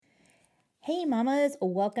Hey, mamas,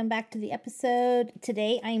 welcome back to the episode.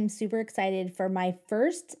 Today, I'm super excited for my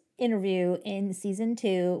first interview in season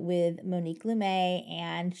 2 with Monique Lume,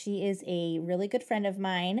 and she is a really good friend of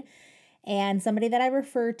mine and somebody that I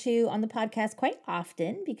refer to on the podcast quite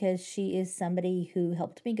often because she is somebody who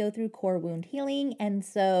helped me go through core wound healing. And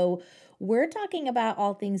so, we're talking about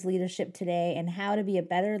all things leadership today and how to be a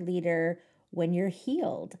better leader when you're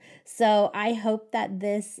healed. So I hope that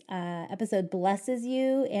this episode blesses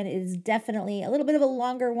you, and it is definitely a little bit of a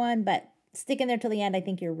longer one, but stick in there till the end. I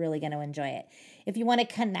think you're really going to enjoy it. If you want to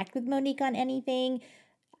connect with Monique on anything,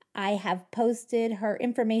 I have posted her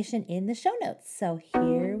information in the show notes. So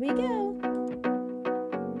here we go.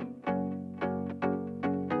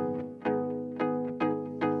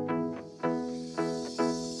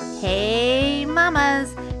 Hey,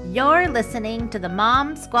 mamas. You're listening to the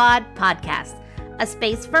Mom Squad podcast, a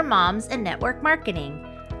space for moms in network marketing.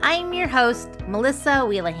 I'm your host, Melissa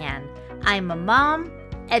Wheelahan. I'm a mom,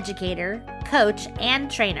 educator, coach,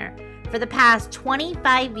 and trainer. For the past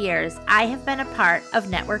 25 years, I have been a part of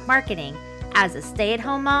network marketing as a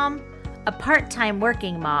stay-at-home mom, a part-time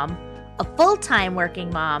working mom, a full-time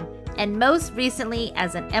working mom, and most recently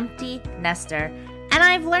as an empty nester, and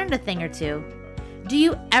I've learned a thing or two. Do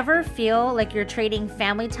you ever feel like you're trading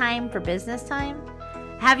family time for business time?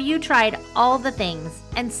 Have you tried all the things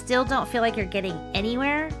and still don't feel like you're getting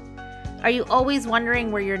anywhere? Are you always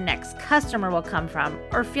wondering where your next customer will come from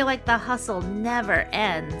or feel like the hustle never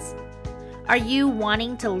ends? Are you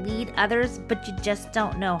wanting to lead others but you just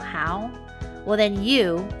don't know how? Well, then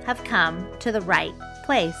you have come to the right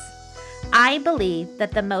place. I believe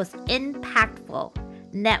that the most impactful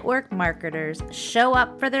network marketers show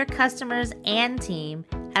up for their customers and team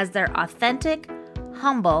as their authentic,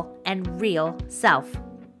 humble, and real self.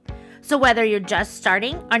 So whether you're just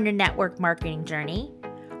starting on your network marketing journey,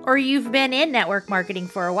 or you've been in network marketing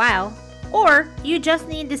for a while, or you just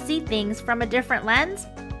need to see things from a different lens,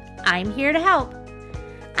 I'm here to help.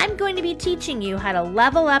 I'm going to be teaching you how to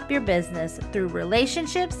level up your business through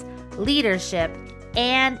relationships, leadership,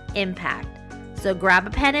 and impact. So grab a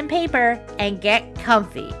pen and paper and get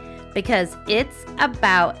comfy because it's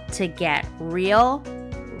about to get real,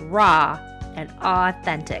 raw, and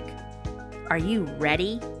authentic. Are you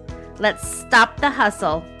ready? Let's stop the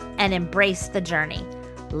hustle and embrace the journey.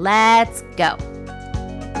 Let's go.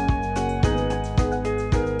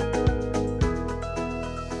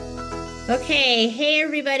 Okay, hey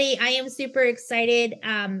everybody. I am super excited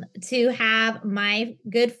to have my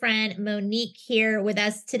good friend Monique here with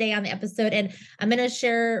us today on the episode. And I'm going to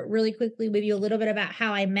share really quickly with you a little bit about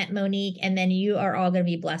how I met Monique, and then you are all going to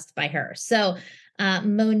be blessed by her. So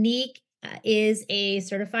Monique is a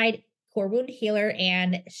certified core wound healer,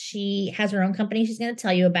 and she has her own company she's going to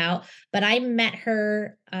tell you about. But I met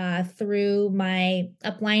her through my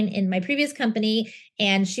upline in my previous company,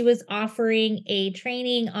 and she was offering a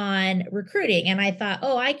training on recruiting. And I thought,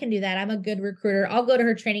 oh, I can do that. I'm a good recruiter. I'll go to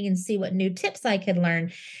her training and see what new tips I can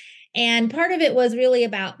learn. And part of it was really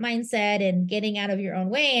about mindset and getting out of your own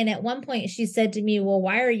way. And at one point she said to me, well,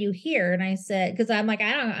 why are you here? And I said, because I'm like,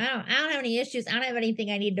 I don't have any issues. I don't have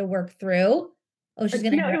anything I need to work through. Oh, she's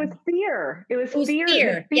going to. It was fear. It was fear.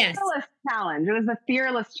 Fear. The Yes. fearless challenge. It was the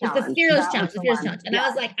fearless challenge. It's the fearless challenge. And I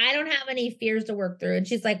was like, I don't have any fears to work through. And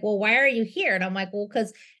she's like, well, why are you here? And I'm like, well,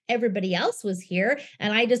 because everybody else was here.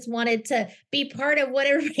 And I just wanted to be part of what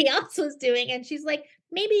everybody else was doing. And she's like,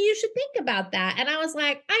 maybe you should think about that. And I was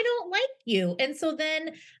like, I don't like you. And so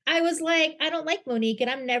then I was like, I don't like Monique, and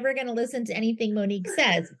I'm never going to listen to anything Monique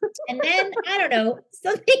says. And then, I don't know,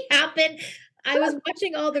 something happened. I was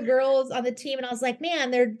watching all the girls on the team, and I was like,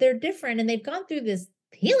 man, they're different, and they've gone through this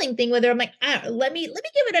healing thing with her. I'm like, let me give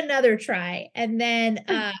it another try. And then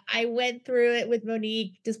I went through it with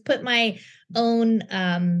Monique, just put my own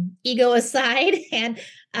ego aside and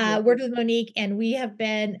worked with Monique, and we have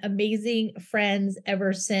been amazing friends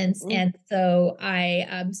ever since. And so I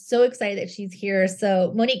am so excited that she's here.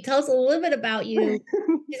 So Monique, tell us a little bit about you.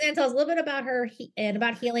 She's going to tell us a little bit about her and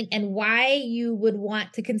about healing and why you would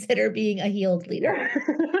want to consider being a healed leader.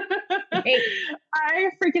 Right?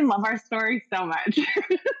 I freaking love our story so much.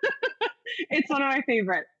 It's one of my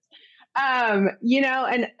favorites.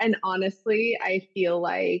 And honestly, I feel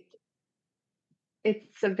like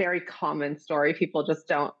it's a very common story. People just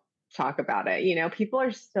don't talk about it. People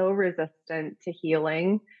are so resistant to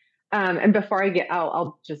healing. And before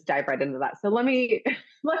I'll just dive right into that. So let me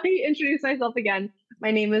introduce myself again.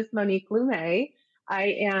 My name is Monique Lume. I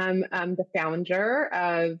am the founder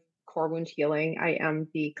of Core Wound Healing. I am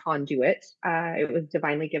the conduit. It was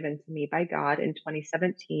divinely given to me by God in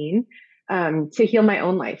 2017. to heal my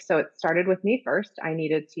own life. So it started with me first. I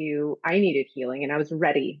needed healing, and I was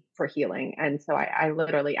ready for healing. And so I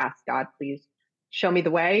literally asked God, please show me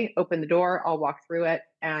the way, open the door, I'll walk through it.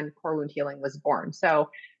 And core wound healing was born. So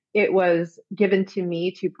it was given to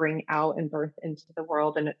me to bring out and birth into the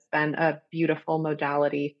world. And it's been a beautiful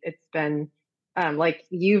modality. It's been like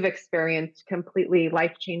you've experienced, completely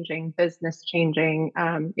life changing, business changing.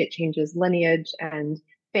 It changes lineage and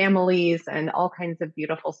families and all kinds of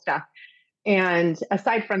beautiful stuff. And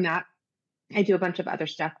aside from that, I do a bunch of other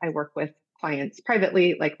stuff. I work with clients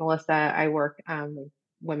privately, like Melissa. I work with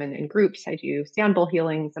women in groups. I do sand bowl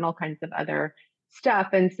healings and all kinds of other stuff.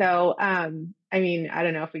 And so, I mean, I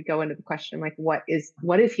don't know if we go into the question like, what is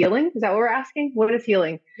healing? Is that what we're asking? What is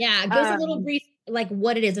healing? Yeah, give us a little brief, like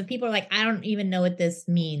what it is. If people are like, I don't even know what this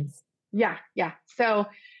means. Yeah. So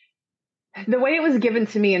the way it was given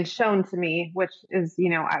to me and shown to me, which is,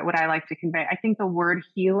 what I like to convey, I think the word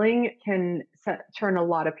healing can turn a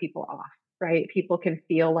lot of people off, right? People can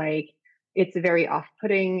feel like it's very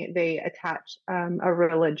off-putting. They attach a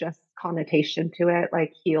religious connotation to it,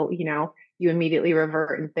 like heal, you immediately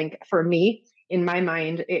revert and think, for me, in my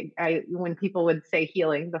mind, when people would say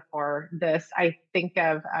healing before this, I think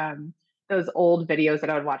of those old videos that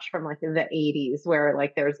I would watch from like the 80s where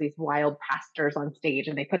like there's these wild pastors on stage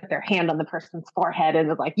and they put their hand on the person's forehead and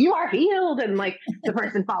it's like, you are healed. And like the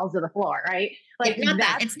person falls to the floor, right? Like not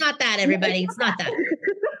that. It's not that, everybody. It's not that.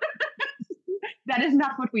 That is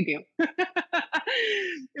not what we do.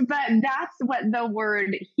 But that's what the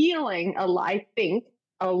word healing, I think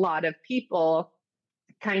a lot of people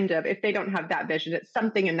kind of, if they don't have that vision, it's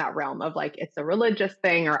something in that realm of like, it's a religious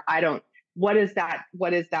thing, or what is that?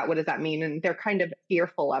 What does that mean? And they're kind of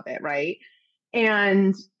fearful of it, right?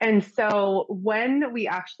 And so when we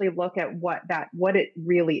actually look at what it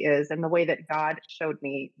really is, and the way that God showed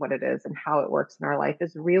me what it is and how it works in our life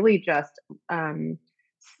is really just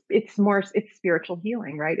it's spiritual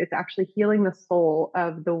healing, right? It's actually healing the soul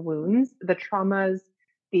of the wounds, the traumas,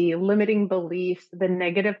 the limiting beliefs, the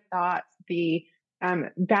negative thoughts, the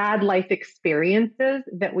bad life experiences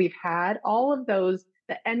that we've had, all of those,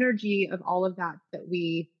 the energy of all of that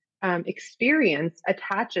we experience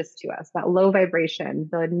attaches to us, that low vibration,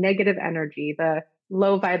 the negative energy, the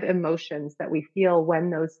low vibe emotions that we feel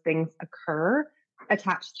when those things occur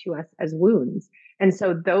attached to us as wounds. And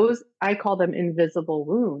so those, I call them invisible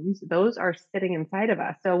wounds. Those are sitting inside of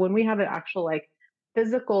us. So when we have an actual like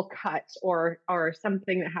physical cut or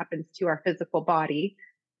something that happens to our physical body,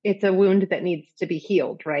 it's a wound that needs to be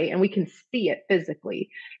healed, right? And we can see it physically.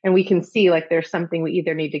 And we can see like there's something we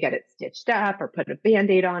either need to get it stitched up or put a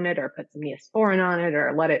Band-Aid on it or put some Neosporin on it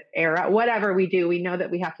or let it air out. Whatever we do, we know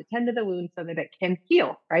that we have to tend to the wound so that it can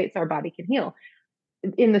heal, right? So our body can heal.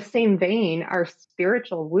 In the same vein, our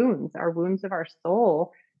spiritual wounds, our wounds of our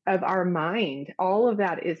soul, of our mind, all of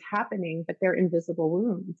that is happening, but they're invisible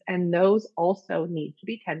wounds. And those also need to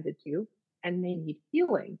be tended to, and they need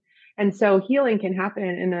healing. And so healing can happen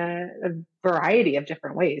in a variety of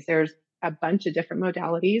different ways. There's a bunch of different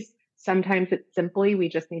modalities. Sometimes it's simply we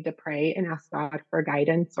just need to pray and ask God for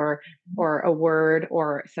guidance or a word,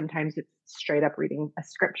 or sometimes it's straight up reading a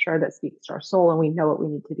scripture that speaks to our soul and we know what we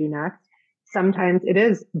need to do next. Sometimes it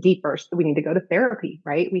is deeper. So we need to go to therapy,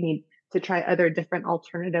 right? We need to try other different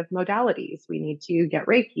alternative modalities. We need to get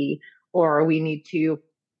Reiki, or we need to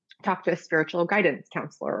talk to a spiritual guidance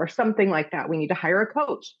counselor or something like that. We need to hire a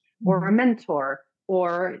coach or a mentor,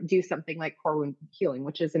 or do something like core wound healing,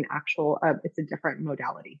 which is an actual, it's a different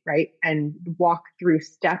modality, right? And walk through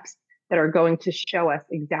steps that are going to show us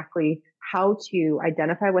exactly how to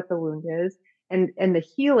identify what the wound is. And the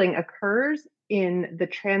healing occurs in the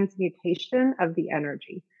transmutation of the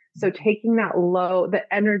energy. So taking the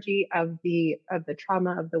energy of the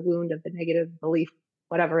trauma, of the wound, of the negative belief,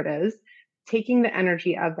 whatever it is, taking the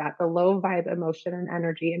energy of that, the low vibe emotion and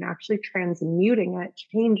energy, and actually transmuting it,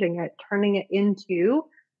 changing it, turning it into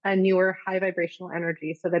a newer high vibrational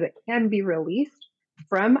energy so that it can be released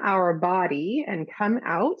from our body and come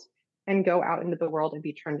out and go out into the world and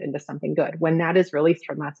be turned into something good. When that is released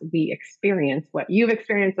from us, we experience what you've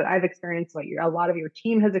experienced, what I've experienced, what a lot of your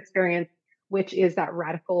team has experienced, which is that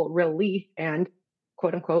radical relief and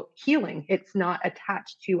quote unquote healing. It's not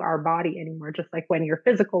attached to our body anymore, just like when your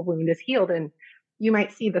physical wound is healed and you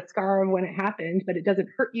might see the scar of when it happened, but it doesn't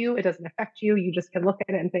hurt you. It doesn't affect you. You just can look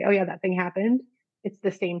at it and say, oh yeah, that thing happened. It's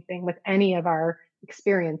the same thing with any of our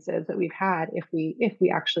experiences that we've had if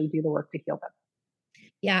we actually do the work to heal them.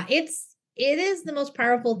 Yeah, it is the most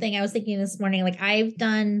powerful thing. I was thinking this morning, like I've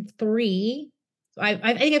done 3.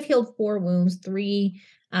 I think I've healed 4 wounds, 3,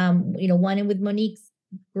 one with Monique's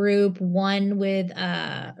group, one with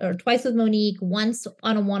or twice with Monique, once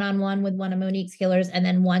on a one-on-one with one of Monique's healers, and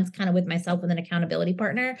then once kind of with myself with an accountability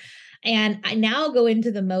partner. And I now go into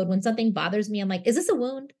the mode when something bothers me, I'm like, is this a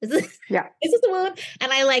wound? Is this is this a wound?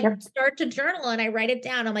 And I like start to journal and I write it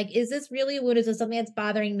down. I'm like, is this really a wound? Is this something that's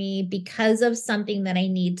bothering me because of something that I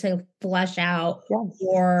need to flush out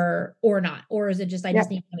or not? Or is it just I just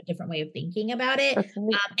need to have a different way of thinking about it?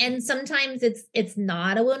 Right. And sometimes it's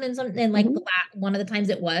not a wound, and like one of the times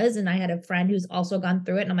it was, and I had a friend who's also gone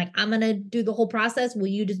through it, and I'm like, I'm gonna do the whole process. Will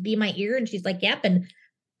you just be my ear? And she's like, yep, and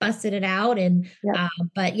busted it out. And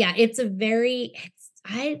but yeah, it's a very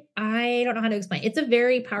I don't know how to explain. It's a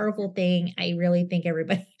very powerful thing. I really think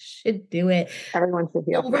everybody should do it. Everyone should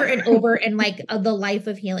heal over and over. And like the life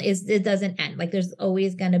of healing it doesn't end. Like there's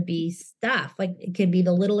always going to be stuff. Like it can be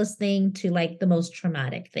the littlest thing to like the most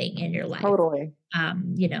traumatic thing in your life. Totally.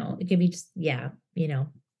 It could be just, Yeah,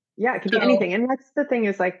 it could be anything. And that's the thing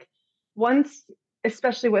is like once,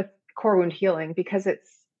 especially with core wound healing, because it's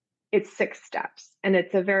 6 steps and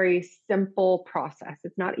it's a very simple process.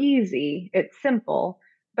 It's not easy, it's simple,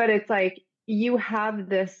 but it's like you have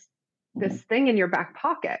this thing in your back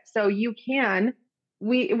pocket. So you can,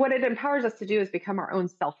 what it empowers us to do is become our own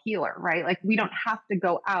self-healer, right? Like we don't have to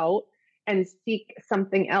go out and seek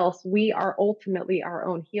something else. We are ultimately our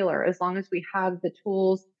own healer. As long as we have the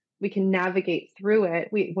tools, we can navigate through it.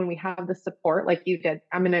 When we have the support, like you did,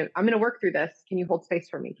 I'm gonna work through this. Can you hold space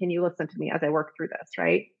for me? Can you listen to me as I work through this?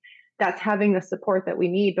 Right? That's having the support that we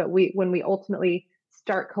need. But when we ultimately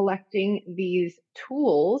start collecting these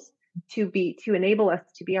tools to enable us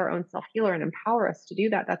to be our own self-healer and empower us to do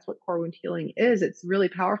that, that's what core wound healing is. It's really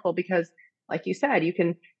powerful because, like you said, you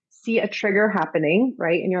can see a trigger happening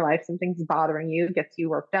right in your life. Something's bothering you, gets you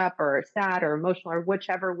worked up or sad or emotional or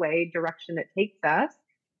whichever direction it takes us.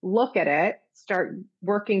 Look at it, start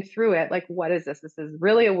working through it. Like, what is this? This is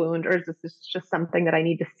really a wound, or is this just something that I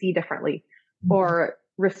need to see differently or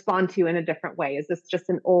respond to in a different way? Is this just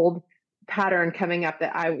an old pattern coming up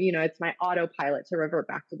that it's my autopilot to revert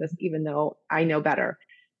back to this, even though I know better?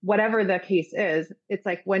 Whatever the case is, it's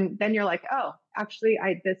like then you're like, oh, actually,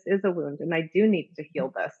 this is a wound and I do need to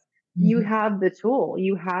heal this. You have the tool,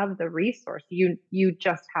 you have the resource, you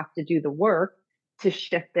just have to do the work to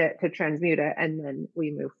shift it, to transmute it, and then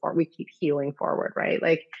we move forward. We keep healing forward, right?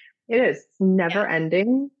 Like it is never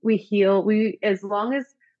ending. We heal. As long as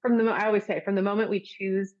I always say, from the moment we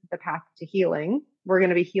choose the path to healing, we're going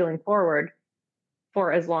to be healing forward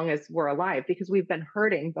for as long as we're alive, because we've been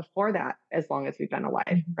hurting before that as long as we've been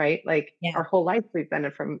alive, right? Like our whole life we've been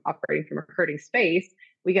operating from a hurting space.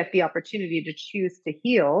 We get the opportunity to choose to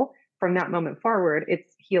heal from that moment forward.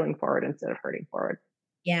 It's healing forward instead of hurting forward.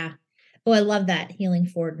 Yeah. Oh, I love that, healing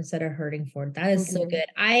forward instead of hurting forward. That is so good.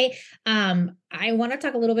 I want to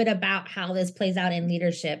talk a little bit about how this plays out in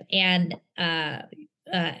leadership. And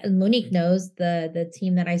Monique knows the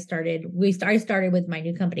team that I started. I started with my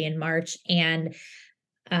new company in March, and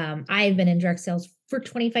I've been in direct sales for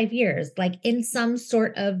 25 years, like in some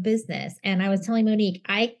sort of business. And I was telling Monique,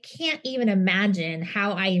 I can't even imagine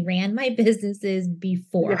how I ran my businesses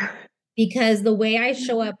before. Because the way I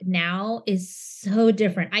show up now is so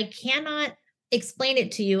different. I cannot explain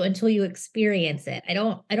it to you until you experience it. I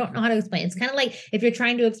don't know how to explain. It's kind of like if you're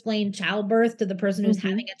trying to explain childbirth to the person who's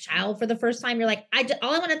having a child for the first time, you're like,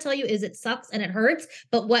 all I want to tell you is it sucks and it hurts,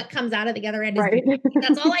 but what comes out of the other end is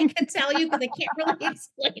that's all I can tell you, because I can't really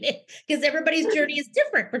explain it, because everybody's journey is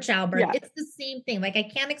different for childbirth. It's the same thing. Like I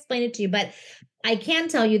can't explain it to you, but I can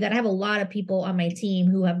tell you that I have a lot of people on my team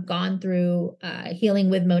who have gone through healing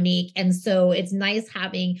with Monique. And so it's nice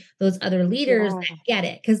having those other leaders that get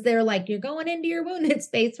it, because they're like, you're going into your wounded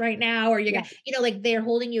space right now, or you're, like they're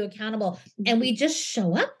holding you accountable, and we just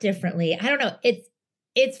show up differently. I don't know.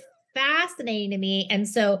 It's fascinating to me. And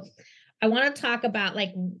so I want to talk about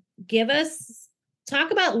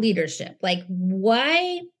talk about leadership. Like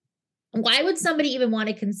why would somebody even want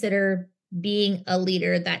to consider being a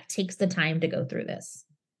leader that takes the time to go through this?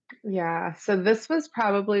 Yeah. So this was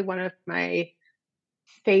probably one of my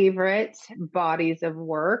favorite bodies of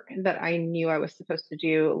work that I knew I was supposed to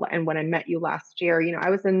do. And when I met you last year, I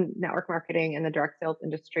was in network marketing and the direct sales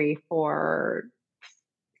industry for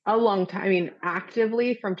a long time. I mean,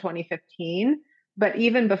 actively from 2015, but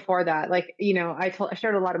even before that, I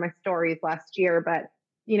shared a lot of my stories last year, but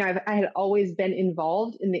I had always been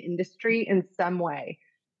involved in the industry in some way.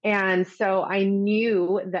 And so I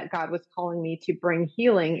knew that God was calling me to bring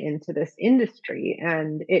healing into this industry.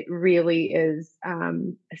 And it really is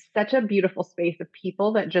such a beautiful space of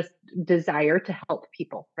people that just desire to help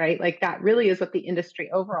people, right? Like that really is what the industry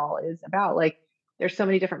overall is about. Like There's so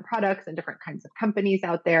many different products and different kinds of companies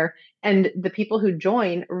out there. And the people who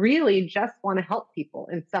join really just want to help people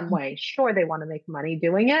in some way. Sure, they want to make money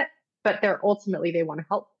doing it, but ultimately they want to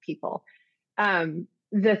help people.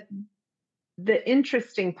 The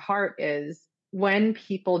interesting part is when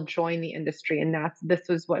people join the industry, and this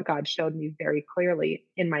was what God showed me very clearly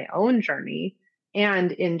in my own journey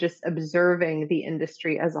and in just observing the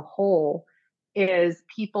industry as a whole, is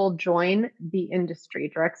people join the industry,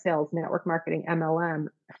 direct sales, network marketing, MLM,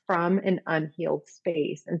 from an unhealed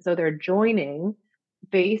space. And so they're joining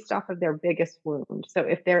based off of their biggest wound. So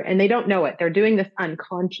and they don't know it, they're doing this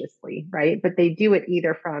unconsciously, right? But they do it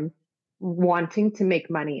either from wanting to make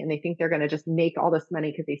money, and they think they're going to just make all this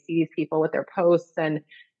money because they see these people with their posts, and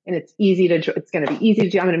it's going to be easy to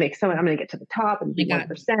do. I'm going to make so much, I'm going to get to the top and be 1%,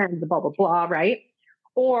 the blah, blah, blah. Right.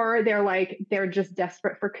 Or they're just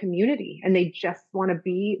desperate for community, and they just want to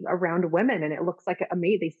be around women. And it looks like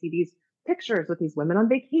they see these pictures with these women on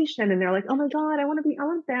vacation, and they're like, oh my God, I want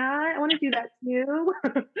that. I want to do that too.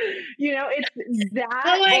 It's that.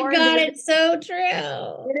 Oh my God, it's so true.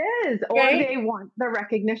 It is. Or they want the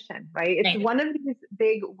recognition, right? It's one of these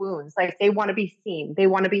big wounds. Like, they want to be seen. They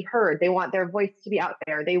want to be heard. They want their voice to be out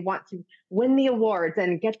there. They want to win the awards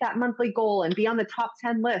and get that monthly goal and be on the top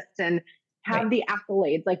 10 list and have the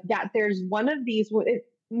accolades like that. There's one of these,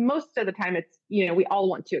 most of the time it's, we all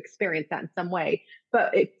want to experience that in some way,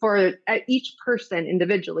 but for each person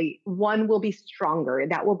individually, one will be stronger.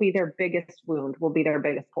 That will be their biggest wound, will be their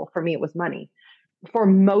biggest pull. For me, it was money. For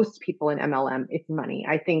most people in MLM, it's money.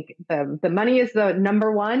 I think the money is the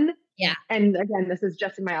number one. Yeah. And again, this is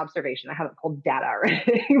just in my observation. I haven't pulled data or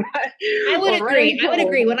anything. I would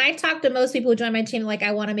agree. When I talk to most people who join my team, like,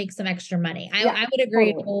 I want to make some extra money. I would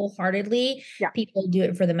agree wholeheartedly. Yeah. People do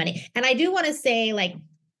it for the money. And I do want to say, like,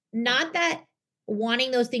 not that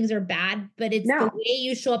wanting those things are bad, but it's the way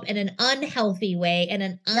you show up in an unhealthy way and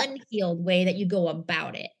an unhealed way that you go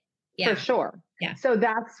about it. Yeah. For sure. Yeah. So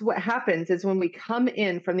that's what happens is when we come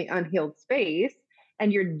in from the unhealed space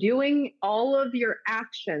and you're doing all of your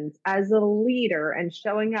actions as a leader and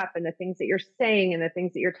showing up, and the things that you're saying and the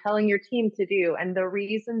things that you're telling your team to do, and the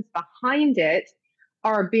reasons behind it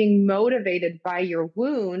are being motivated by your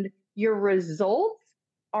wound, your results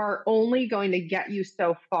are only going to get you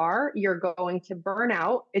so far. You're going to burn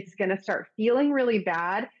out. It's going to start feeling really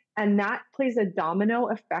bad. And that plays a domino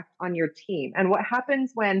effect on your team. And what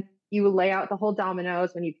happens when you lay out the whole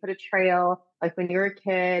dominoes, when you put a trail, like when you're a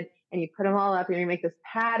kid and you put them all up and you make this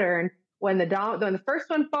pattern, when the first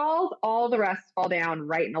one falls, all the rest fall down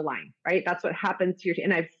right in a line, right? That's what happens to your team.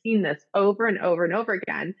 And I've seen this over and over and over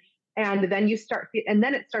again. And then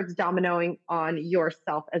then it starts dominoing on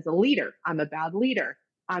yourself as a leader. I'm a bad leader.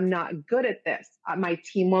 I'm not good at this. My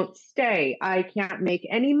team won't stay. I can't make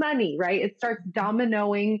any money, right? It starts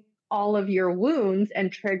dominoing all of your wounds and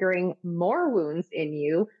triggering more wounds in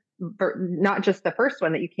you, not just the first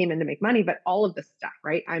one that you came in to make money, but all of the stuff,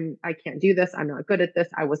 right? I can't do this. I'm not good at this.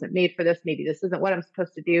 I wasn't made for this. Maybe this isn't what I'm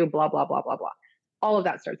supposed to do, blah, blah, blah, blah, blah. All of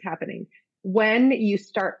that starts happening. When you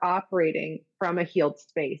start operating from a healed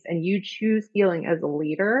space and you choose healing as a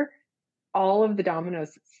leader, all of the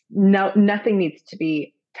dominoes, nothing needs to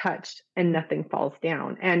be touched and nothing falls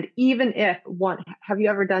down. And even if have you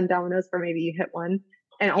ever done dominoes where maybe you hit one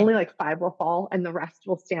and only like 5 will fall and the rest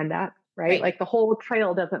will stand up, right? Like the whole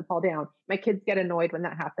trail doesn't fall down. My kids get annoyed when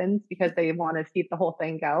that happens because they want to see the whole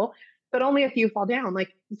thing go, but only a few fall down.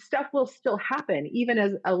 Like, stuff will still happen, even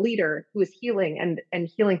as a leader who is healing and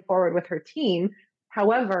healing forward with her team.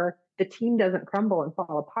 However, the team doesn't crumble and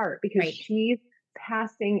fall apart because she's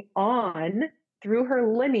passing on through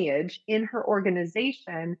her lineage in her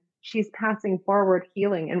organization. She's passing forward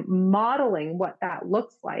healing and modeling what that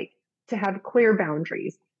looks like, to have clear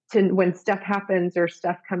boundaries, to when stuff happens or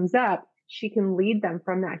stuff comes up, she can lead them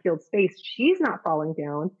from that healed space. She's not falling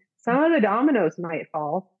down. Some of the dominoes might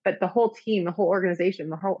fall, but the whole team, the whole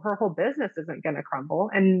organization, her whole business isn't going to crumble,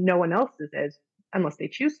 and no one else's is unless they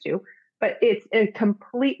choose to. But it's a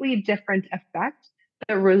completely different effect.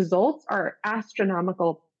 The results are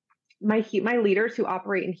astronomical. My leaders who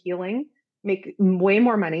operate in healing make way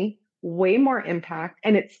more money, way more impact,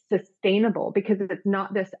 and it's sustainable because it's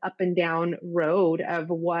not this up and down road of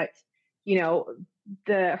what,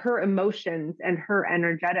 her emotions and her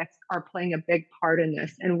energetics are playing a big part in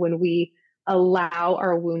this. And when we allow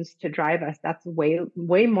our wounds to drive us, that's way,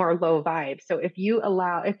 way more low vibe. So if you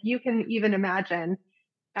can even imagine,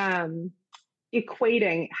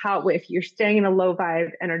 equating if you're staying in a low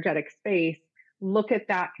vibe energetic space, look at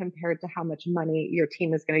that compared to how much money your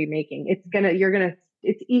team is going to be making.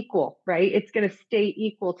 It's equal, right? It's going to stay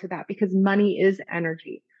equal to that because money is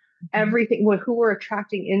energy. everything, who we're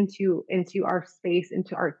attracting into our space,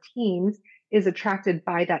 into our teams, is attracted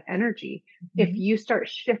by that energy. If you start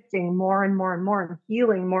shifting more and more and more and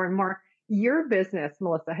healing more and more, your business,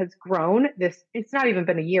 Melissa, has grown it's not even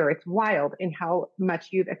been a year. It's wild in how much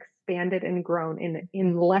you've expanded and grown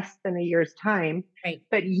in less than a year's time. Right.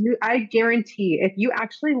 But I guarantee if you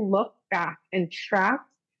actually look back and tracked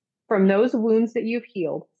from those wounds that you've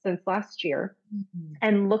healed since last year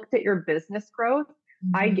and looked at your business growth,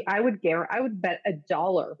 I would bet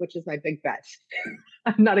 $1, which is my big bet.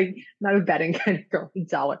 I'm not a betting kind of girl.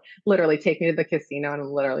 $1. Literally take me to the casino and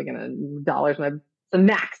I'm literally gonna dollars the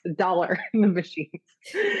max $1 in the machines.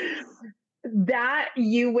 That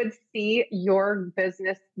you would see your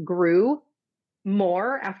business grew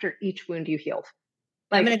more after each wound you healed.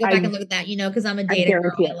 Like, I'm going to go back and look at that, because I'm a data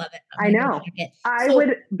girl. I love it. I know. I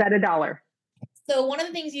would bet $1. So one of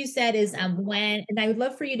the things you said is and I would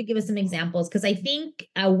love for you to give us some examples, because I think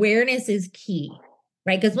awareness is key,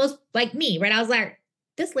 right? Because most, like me, right? I was like,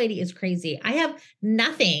 this lady is crazy. I have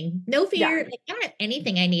nothing, no fear. Yeah. Like, I don't have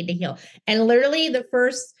anything I need to heal. And literally the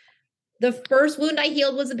first wound I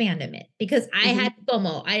healed was abandonment, because I had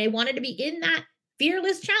FOMO. I wanted to be in that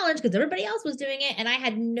fearless challenge because everybody else was doing it. And I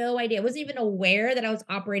had no idea. I wasn't even aware that I was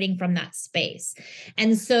operating from that space.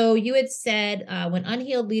 And so you had said when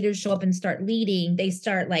unhealed leaders show up and start leading, they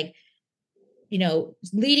start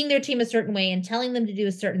leading their team a certain way and telling them to do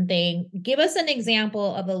a certain thing. Give us an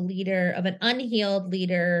example of an unhealed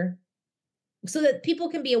leader, so that people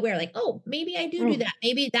can be aware, like, oh, maybe I do that.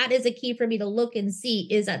 Maybe that is a key for me to look and see,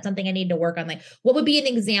 is that something I need to work on? Like, what would be an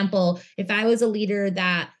example if I was a leader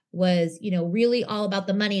that was, really all about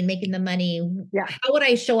the money and making the money? Yeah. How would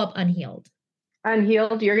I show up unhealed?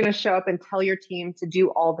 Unhealed, you're going to show up and tell your team to do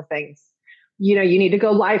all the things. You need to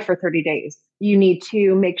go live for 30 days. You need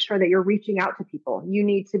to make sure that you're reaching out to people. You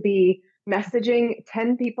need to be messaging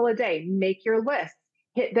 10 people a day. Make your list.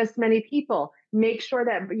 Hit this many people. Make sure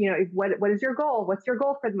that, what is your goal? What's your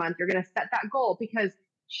goal for the month? You're going to set that goal, because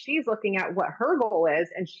she's looking at what her goal is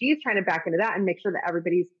and she's trying to back into that and make sure that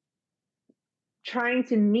everybody's trying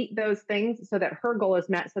to meet those things so that her goal is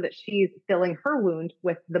met, so that she's filling her wound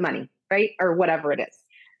with the money, right? Or whatever it is.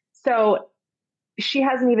 So she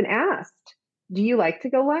hasn't even asked, do you like to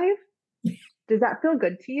go live? Does that feel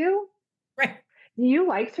good to you? Right. Do you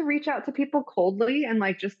like to reach out to people coldly and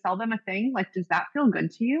just sell them a thing? Does that feel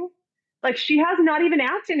good to you? She has not even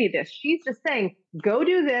asked any of this. She's just saying, go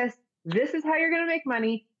do this. This is how you're going to make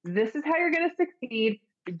money. This is how you're going to succeed.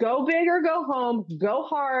 Go big or go home. Go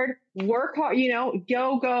hard. Work hard.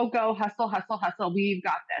 Go. Hustle. We've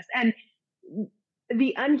got this. And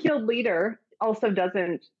the unhealed leader also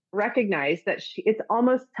doesn't recognize that it's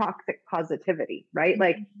almost toxic positivity, right?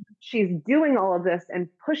 She's doing all of this and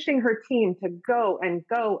pushing her team to go and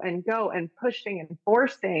pushing and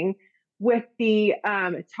forcing with the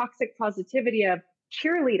toxic positivity of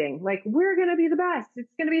cheerleading. We're going to be the best.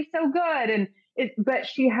 It's going to be so good. But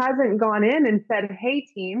she hasn't gone in and said, hey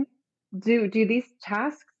team, do these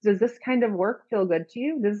tasks, does this kind of work feel good to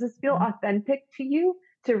you? Does this feel authentic to you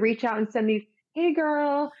to reach out and send these, hey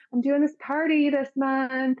girl, I'm doing this party this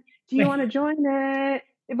month. Do you want to join it?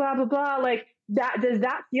 Blah, blah, blah. That, does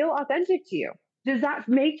that feel authentic to you? Does that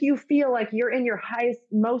make you feel like you're in your highest,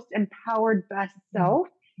 most empowered, best self?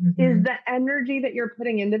 Is the energy that you're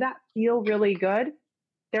putting into that feel really good?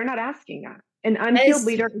 They're not asking that. An unhealed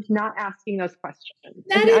leader is not asking those questions.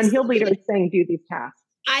 An unhealed leader is saying, do these tasks.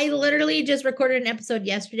 I literally just recorded an episode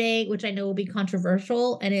yesterday, which I know will be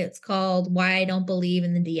controversial, and it's called Why I Don't Believe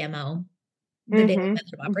in the DMO, the Daily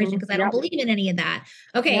Method of Operation, because I don't believe in any of that.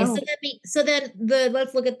 Okay, no. So then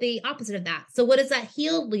let's look at the opposite of that. So what does that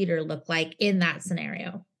healed leader look like in that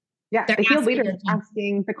scenario? Yeah, the healed leader is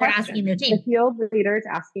asking the question. Asking their team. The healed leader is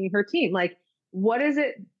asking her team, what is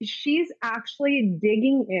it? She's actually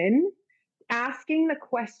digging in, asking the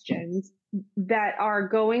questions that are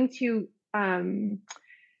going to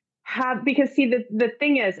because see, the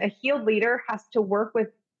thing is, a healed leader has to work with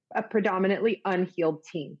a predominantly unhealed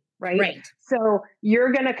team, right? So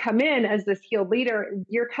you're going to come in as this healed leader.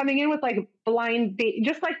 You're coming in with blind,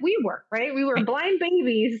 just like we were, right? We were blind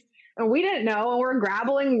babies and we didn't know, and we're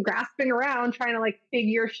grappling and grasping around trying to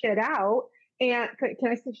figure shit out. And can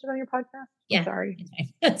I say shit on your podcast? Yeah. I'm sorry.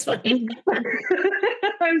 That's fine.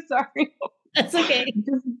 I'm sorry. That's okay.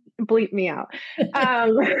 Just bleep me out.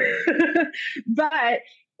 But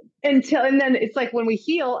and then it's when we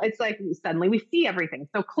heal, it's suddenly we see everything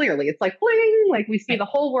so clearly. It's bling, we see the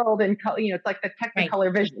whole world in color. It's the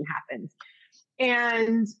Technicolor vision happens.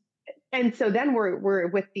 And And so then we're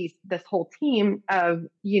with this whole team of,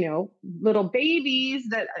 little babies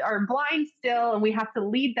that are blind still, and we have to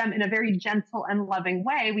lead them in a very gentle and loving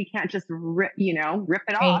way. We can't just rip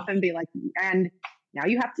it off and be like, and now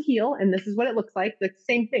you have to heal, and this is what it looks like. The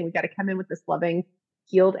same thing. We got to come in with this loving,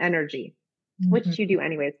 healed energy, which you do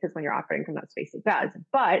anyways, because when you're operating from that space, it does.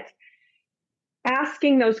 But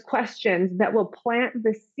asking those questions that will plant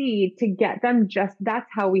the seed to get them that's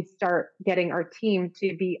how we start getting our team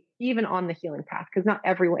to be even on the healing path. Because not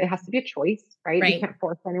everyone, it has to be a choice, right? We can't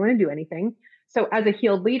force anyone to do anything. So as a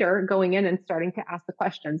healed leader, going in and starting to ask the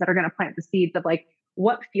questions that are going to plant the seeds of like,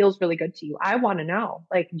 what feels really good to you? I want to know,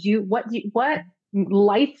 like, what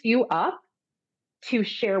lights you up to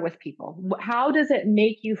share with people? How does it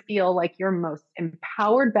make you feel like your most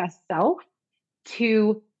empowered best self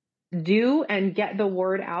to do and get the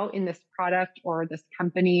word out in this product or this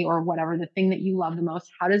company or whatever, the thing that you love the most?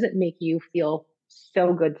 How does it make you feel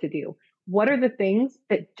so good to do? What are the things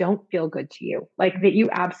that don't feel good to you? Like that you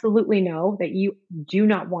absolutely know that you do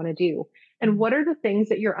not want to do? And what are the things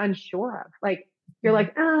that you're unsure of? Like, you're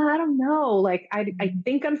like, I don't know. Like, I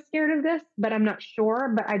think I'm scared of this, but I'm not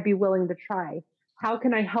sure, but I'd be willing to try. How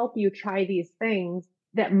can I help you try these things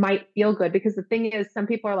that might feel good? Because the thing is, some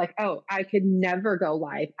people are like, oh, I could never go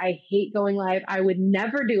live. I hate going live. I would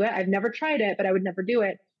never do it. I've never tried it, but I would never do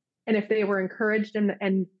it. And if they were encouraged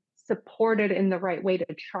and supported in the right way to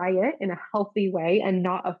try it in a healthy way and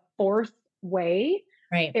not a forced way,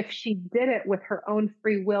 right? If she did it with her own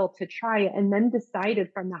free will to try it and then decided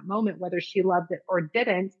from that moment whether she loved it or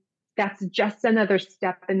didn't, that's just another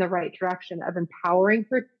step in the right direction of empowering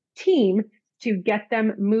her team to get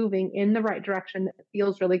them moving in the right direction that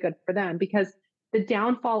feels really good for them. Because the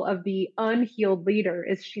downfall of the unhealed leader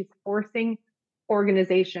is she's forcing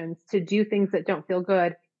organizations to do things that don't feel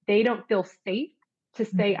good. They don't feel safe to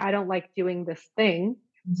say, I don't like doing this thing.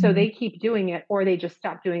 So they keep doing it, or they just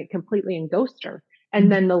stop doing it completely and ghost her. And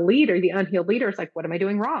then the leader, the unhealed leader, is like, what am I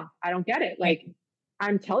doing wrong? I don't get it. Like,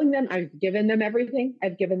 I'm telling them, I've given them everything.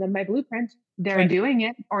 I've given them my blueprint. They're doing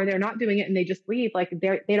it, or they're not doing it, and they just leave. Like,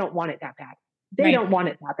 they don't want it that bad. They don't want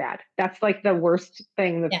it that bad. That's like the worst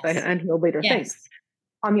thing that the unhealed leader thinks.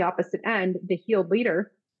 On the opposite end, the healed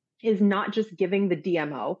leader is not just giving the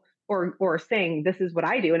DMO or saying, this is what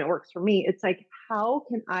I do and it works for me. It's like, how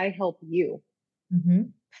can I help you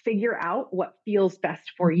figure out what feels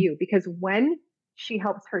best for you? Because when she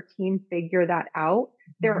helps her team figure that out,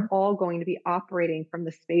 they're all going to be operating from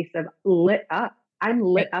the space of lit up. I'm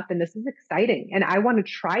lit up and this is exciting and I want to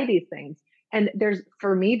try these things. And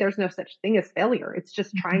for me, there's no such thing as failure. It's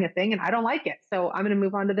just trying a thing and I don't like it. So I'm going to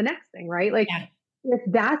move on to the next thing, right? Like if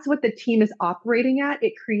that's what the team is operating at,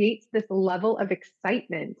 it creates this level of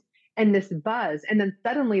excitement and this buzz. And then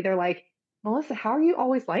suddenly they're like, Melissa, how are you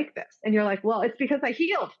always like this? And you're like, well, it's because I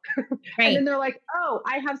healed. And then they're like, oh,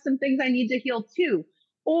 I have some things I need to heal too.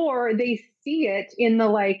 Or they see it in the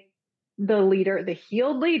leader, the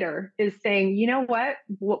healed leader is saying, you know what?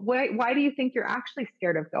 Why do you think you're actually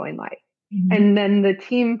scared of going live? And then the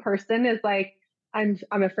team person is like, I'm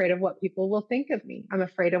afraid of what people will think of me. I'm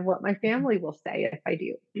afraid of what my family will say if I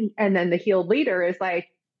do. And then the healed leader is like,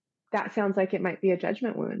 that sounds like it might be a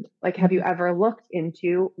judgment wound. Like, have you ever looked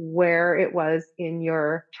into where it was in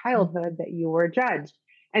your childhood that you were judged?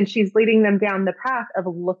 And she's leading them down the path of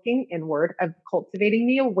looking inward, of cultivating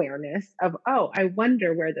the awareness of, oh, I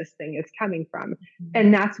wonder where this thing is coming from.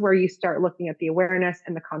 And that's where you start looking at the awareness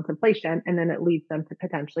and the contemplation, and then it leads them to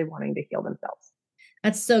potentially wanting to heal themselves.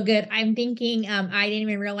 That's so good. I'm thinking, I didn't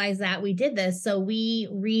even realize that we did this. So we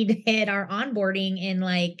redid our onboarding in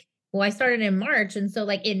I started in March. And so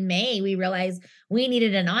in May, we realized we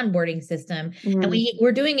needed an onboarding system and we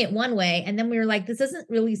were doing it one way. And then we were like, this doesn't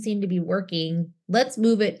really seem to be working. Let's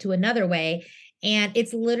move it to another way. And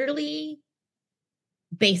it's literally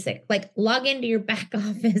basic, log into your back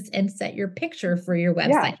office and set your picture for your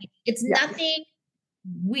website. It's nothing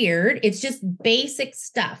weird. It's just basic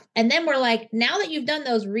stuff. And then we're like, now that you've done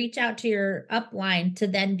those, reach out to your upline to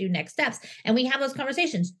then do next steps. And we have those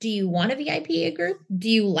conversations. Do you want a VIP group? Do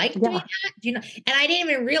you like doing that? Do you know? And I didn't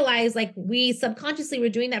even realize we subconsciously were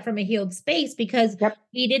doing that from a healed space because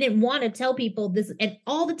we didn't want to tell people this. And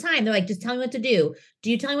all the time they're like, just tell me what to do. Do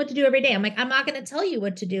you tell me what to do every day? I'm like, I'm not going to tell you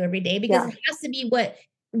what to do every day because it has to be what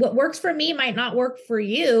works for me might not work for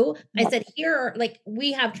you. I said, here are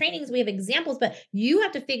we have trainings, we have examples, but you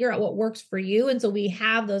have to figure out what works for you. And so we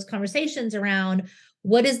have those conversations around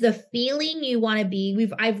what is the feeling you want to be.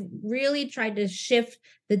 I've really tried to shift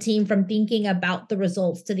the team from thinking about the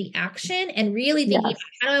results to the action and really thinking,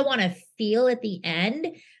 how do I want to feel at the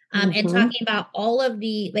end? And talking about all of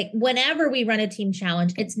the, like, whenever we run a team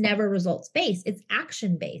challenge, it's never results based, it's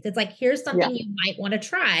action based. It's like, here's something you might want to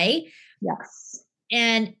try. Yes.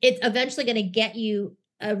 And it's eventually going to get you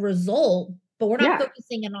a result, but we're not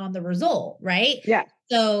focusing in on the result, right? Yeah.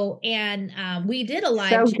 So, and we did a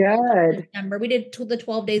live so good. December. We did the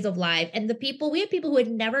 12 days of live, and we had people who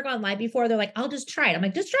had never gone live before. They're like, I'll just try it. I'm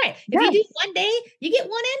like, just try it. If you do one day, you get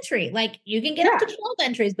one entry. Like, you can get up to 12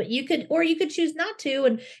 entries, but you could choose not to.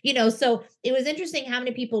 And, so it was interesting how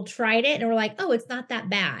many people tried it and were like, oh, it's not that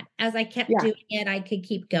bad. As I kept doing it, I could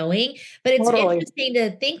keep going. But it's interesting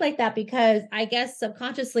to think like that, because I guess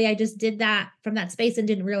subconsciously I just did that from that space and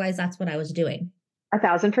didn't realize that's what I was doing.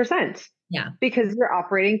 1,000%. Yeah. Because you're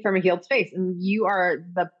operating from a healed space, and you are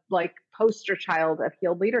the poster child of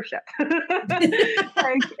healed leadership.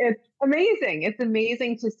 It's amazing. It's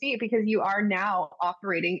amazing to see it, because you are now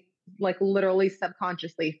operating literally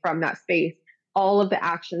subconsciously from that space. All of the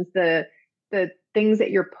actions, the things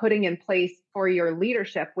that you're putting in place for your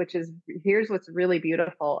leadership, here's what's really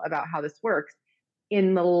beautiful about how this works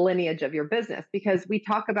in the lineage of your business, because we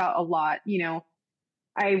talk about a lot,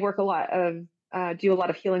 I work do a lot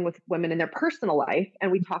of healing with women in their personal life. And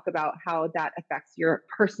we talk about how that affects your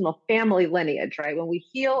personal family lineage, right? When we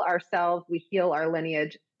heal ourselves, we heal our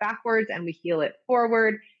lineage backwards and we heal it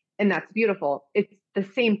forward. And that's beautiful. It's the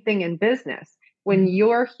same thing in business. When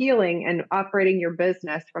you're healing and operating your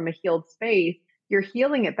business from a healed space, you're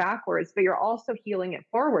healing it backwards, but you're also healing it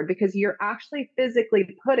forward, because you're actually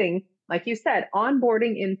physically putting, like you said,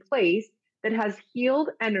 onboarding in place that has healed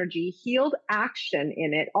energy, healed action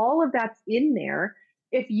in it. All of that's in there.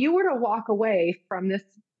 If you were to walk away from this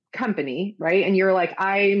company, right, and you're like,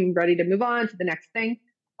 I'm ready to move on to the next thing,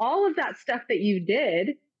 all of that stuff that you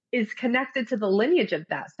did is connected to the lineage of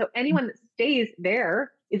that. So anyone that stays there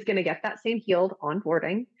is going to get that same healed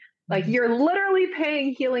onboarding. Like, you're literally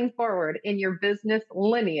paying healing forward in your business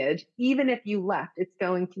lineage. Even if you left, it's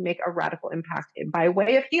going to make a radical impact by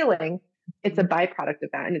way of healing. It's a byproduct of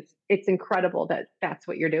that. And it's incredible that that's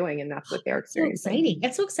what you're doing, and that's what they're experiencing. So exciting.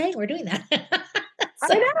 That's so exciting. We're doing that.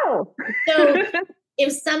 I know. So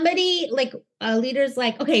if somebody a leader's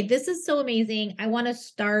like, okay, this is so amazing, I want to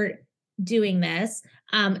start doing this.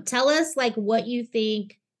 Tell us what you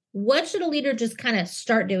think, what should a leader just kind of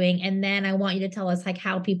start doing? And then I want you to tell us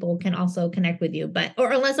how people can also connect with you,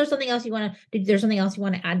 or unless there's something else you want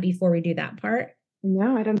to add before we do that part.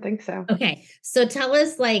 No, I don't think so. Okay. So tell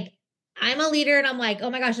us, I'm a leader and I'm like, oh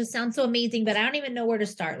my gosh, this sounds so amazing, but I don't even know where to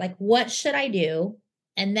start. What should I do?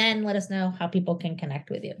 And then let us know how people can connect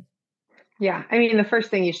with you. Yeah. I mean, the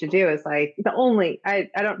first thing you should do is I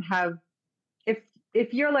don't have,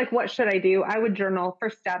 if you're like, what should I do? I would journal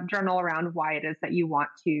around why it is that you want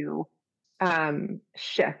to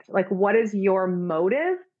shift. What is your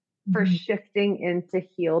motive for shifting into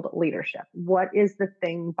healed leadership? What is the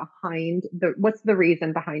thing behind what's the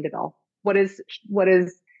reason behind it all? What is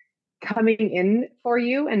coming in for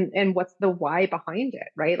you, and what's the why behind it,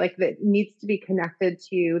 right? That needs to be connected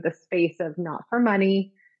to the space of not for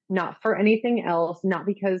money, not for anything else, not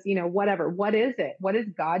because, whatever. What is it? What is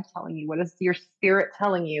God telling you? What is your spirit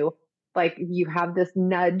telling you? You have this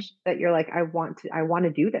nudge that you're like, I want to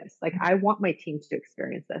do this. I want my teams to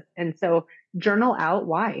experience this. And so journal out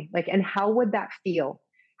why, and how would that feel?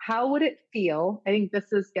 How would it feel? I think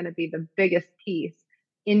this is going to be the biggest piece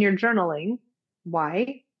in your journaling.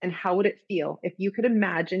 Why? And how would it feel if you could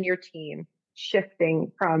imagine your team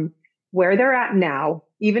shifting from where they're at now,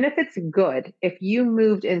 even if it's good, if you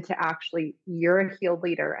moved into actually you're a healed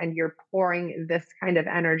leader and you're pouring this kind of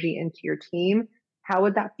energy into your team, how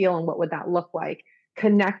would that feel and what would that look like?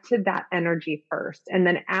 Connect to that energy first. And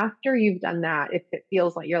then after you've done that, if it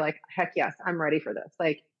feels like you're like, heck yes, I'm ready for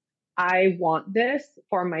this. I want this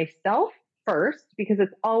for myself first, because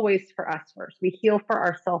it's always for us first. We heal for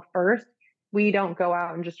ourselves first. We don't go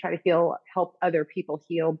out and just try to help other people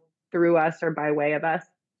heal through us or by way of us.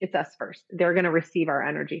 It's us first. They're going to receive our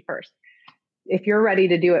energy first. If you're ready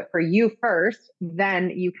to do it for you first, then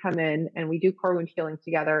you come in and we do core wound healing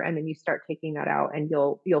together. And then you start taking that out, and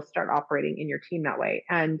you'll start operating in your team that way.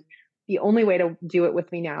 And the only way to do it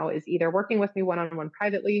with me now is either working with me one-on-one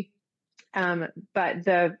privately. But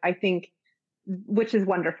I think, which is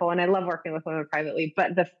wonderful. And I love working with women privately,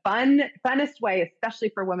 but the funnest way,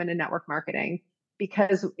 especially for women in network marketing,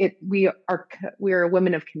 because we're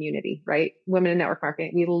women of community, right? Women in network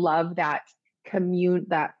marketing. We love that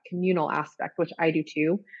communal aspect, which I do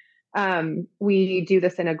too. We do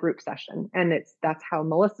this in a group session, and that's how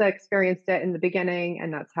Melissa experienced it in the beginning.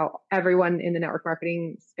 And that's how everyone in the network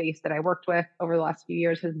marketing space that I worked with over the last few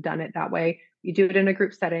years has done it that way. You do it in a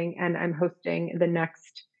group setting, and I'm hosting the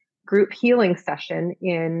next group healing session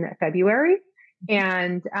in February.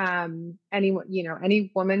 And anyone,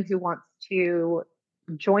 any woman who wants to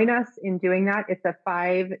join us in doing that, it's a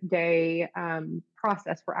 5-day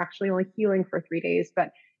process. We're actually only healing for 3 days,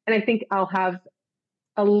 and I think I'll have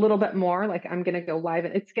a little bit more, like I'm going to go live,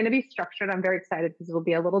 and it's going to be structured. I'm very excited because it'll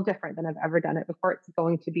be a little different than I've ever done it before. It's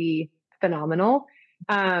going to be phenomenal.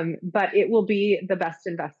 But it will be the best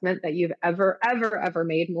investment that you've ever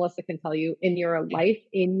made. Melissa can tell you, in your life,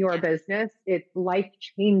 in your business. It's life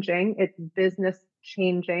changing. It's business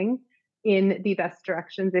changing in the best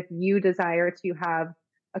directions. If you desire to have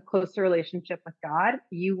a closer relationship with God,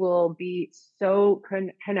 you will be so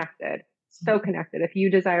connected. If you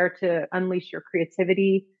desire to unleash your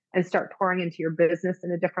creativity and start pouring into your business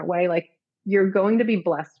in a different way, like, you're going to be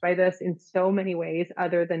blessed by this in so many ways,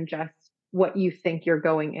 other than just what you think you're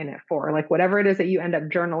going in it for. Like, whatever it is that you end up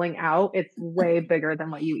journaling out, it's way bigger than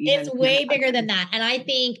what you even. It's way bigger than that. And I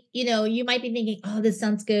think, you might be thinking, oh, this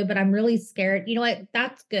sounds good, but I'm really scared. You know what?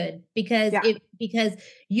 That's good, because because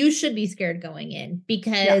you should be scared going in,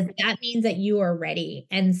 because that means that you are ready.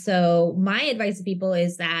 And so my advice to people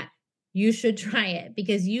is that you should try it,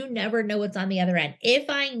 because you never know what's on the other end. If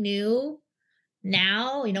I knew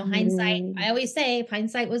now, hindsight, I always say, if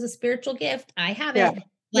hindsight was a spiritual gift, I have it.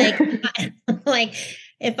 Like, like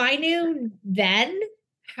if I knew then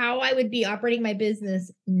how I would be operating my business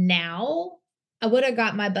now, I would have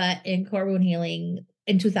got my butt in core wound healing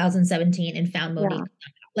in 2017 and found Monique.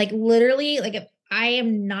 Like, literally, like, if I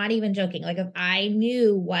am not even joking, like, if I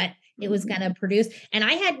knew what it was going to produce, and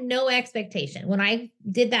I had no expectation when I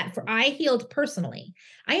did that, I healed personally.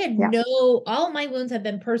 I had all my wounds have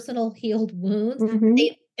been personal healed wounds.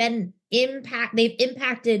 They've been they've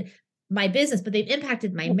impacted my business, but they've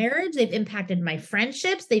impacted my marriage. They've impacted my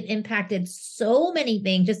friendships. They've impacted so many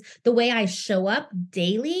things, just the way I show up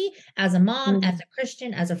daily as a mom, as a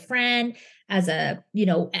Christian, as a friend, as a,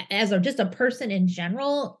 just a person in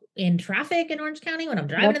general, in traffic in Orange County, when I'm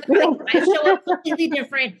driving in the car, I show up completely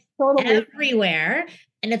different everywhere.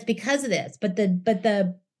 And it's because of this. But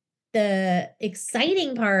the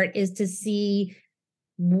exciting part is to see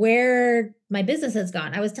where my business has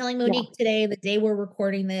gone. I was telling Monique today, the day we're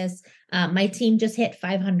recording this, my team just hit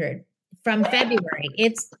 500 from February.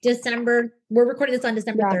 It's December. We're recording this on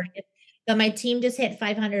December 30th. So my team just hit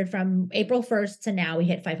 500 from April 1st to now. We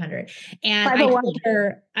hit 500. And I told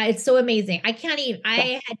her, it's so amazing. I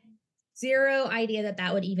had zero idea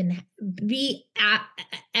that would even be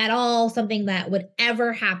at all something that would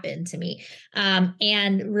ever happen to me.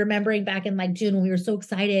 And remembering back in like June, when we were so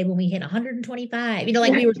excited when we hit 125, we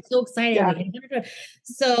were so excited. We hit 100.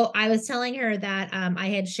 So I was telling her that I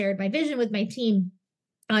had shared my vision with my team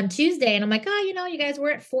on Tuesday, and I'm like, you guys,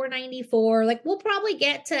 we're at 494. Like, we'll probably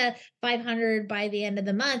get to 500 by the end of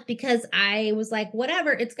the month, because I was like,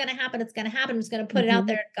 whatever, it's going to happen. It's going to happen. I'm just going to put it out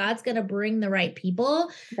there. God's going to bring the right people.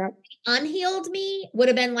 Unhealed me would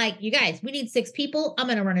have been like, you guys, we need 6 people. I'm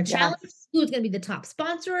going to run a challenge. Who's going to be the top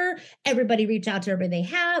sponsor? Everybody reach out to everybody they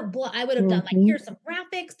have. I would have done like, here's some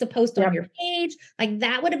graphics to post on your page. Like,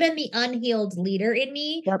 that would have been the unhealed leader in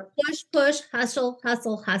me. Push, hustle.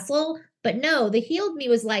 But no, the healed me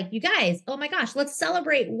was like, you guys, oh my gosh, let's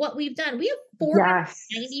celebrate what we've done. We have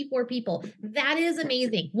 494 people. That is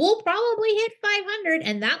amazing. We'll probably hit 500,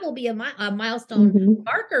 and that will be a milestone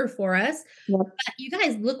marker for us. But you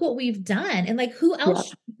guys, look what we've done. And like, who else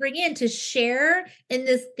should we bring in to share in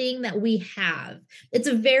this thing that we have? It's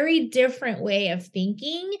a very different way of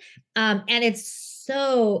thinking. And it's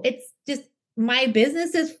just, my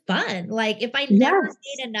business is fun. Like, if I never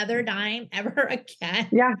made another dime ever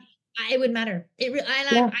again, it would matter.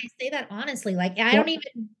 I say that honestly. Like, I don't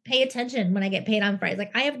even pay attention when I get paid on Fridays.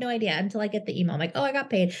 Like, I have no idea until I get the email. I'm like, oh, I got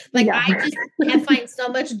paid. Like, I just find so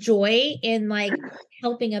much joy in like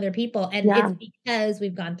helping other people. And it's because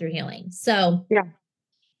we've gone through healing. So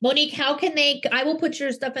Monique, how can I will put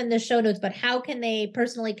your stuff in the show notes, but how can they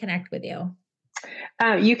personally connect with you?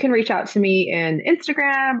 You can reach out to me in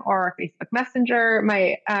Instagram or Facebook Messenger.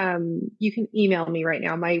 You can email me right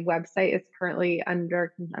now. My website is currently I'm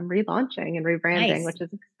relaunching and rebranding, which is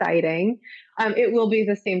exciting. It will be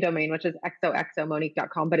the same domain, which is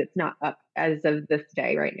xoxomonique.com, but it's not up as of this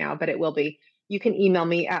day right now, but it will be. You can email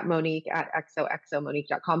me at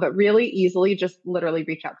monique@xoxomonique.com, but really easily, just literally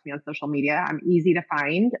reach out to me on social media. I'm easy to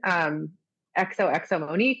find.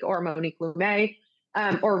 XOXOMonique or Monique Lume.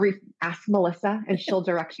 Or ask Melissa and she'll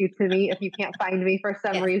direct you to me if you can't find me for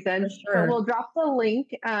some reason. For sure. But we'll drop the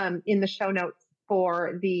link in the show notes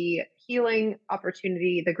for the healing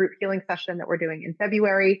opportunity, the group healing session that we're doing in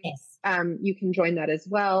February. You can join that as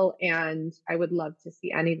well. And I would love to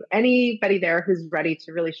see anybody there who's ready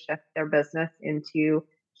to really shift their business into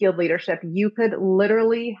Healed Leadership, you could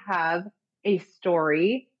literally have a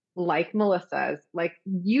story like Melissa's. Like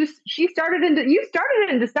you started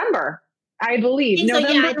in December, I believe. So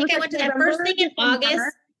November, I think I went to that first thing in August.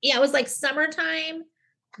 Yeah, it was like summertime.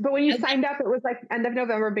 But when you signed up, it was like end of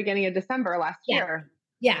November, beginning of December last year.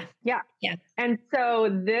 Yeah. And so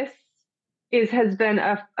this has been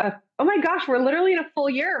oh my gosh, we're literally in a full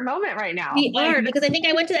year moment right now. We are, because I think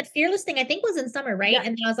I went to that Fearless thing, I think was in summer, right? And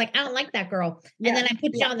then I was like, I don't like that girl. And then I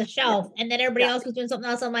put you on the shelf, and then everybody else was doing something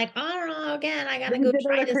else. I'm like, I don't know, again, I gotta go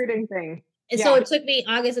try this recruiting thing. And so it took me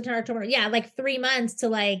August, September, October, like 3 months to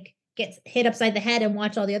like get hit upside the head and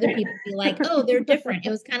watch all the other people be like, oh, they're different. It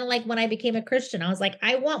was kind of like when I became a Christian, I was like,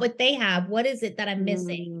 I want what they have. What is it that I'm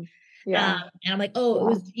missing? And I'm like, oh, it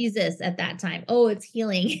was Jesus at that time. Oh, it's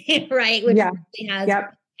healing, right? Which really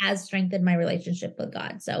has strengthened my relationship with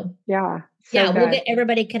God. So we'll get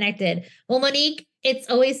everybody connected. Well, Monique, it's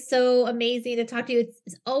always so amazing to talk to you.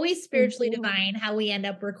 It's always spiritually divine how we end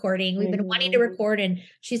up recording. We've been wanting to record, and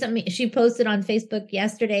she posted on Facebook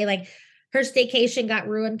yesterday, like her staycation got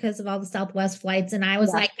ruined because of all the Southwest flights. And I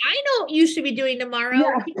was like, I know what you should be doing tomorrow.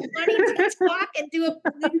 Keep wanting to talk and do a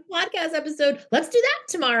podcast episode. Let's do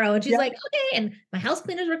that tomorrow. And she's like, okay. And my house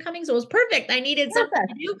cleaners were coming, so it was perfect. I needed something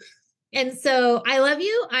to do. And so I love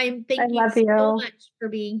you. Thank you so much for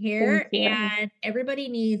being here. And everybody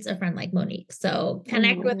needs a friend like Monique. So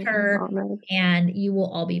connect with her and you will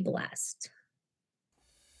all be blessed.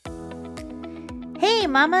 Hey,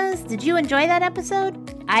 mamas, did you enjoy that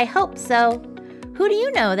episode? I hope so. Who do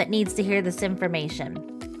you know that needs to hear this information?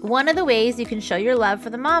 One of the ways you can show your love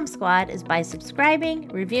for the Mom Squad is by subscribing,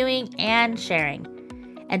 reviewing, and sharing.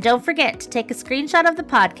 And don't forget to take a screenshot of the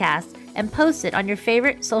podcast and post it on your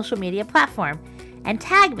favorite social media platform and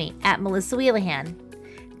tag me at Melissa Wheelahan.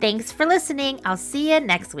 Thanks for listening. I'll see you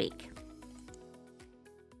next week.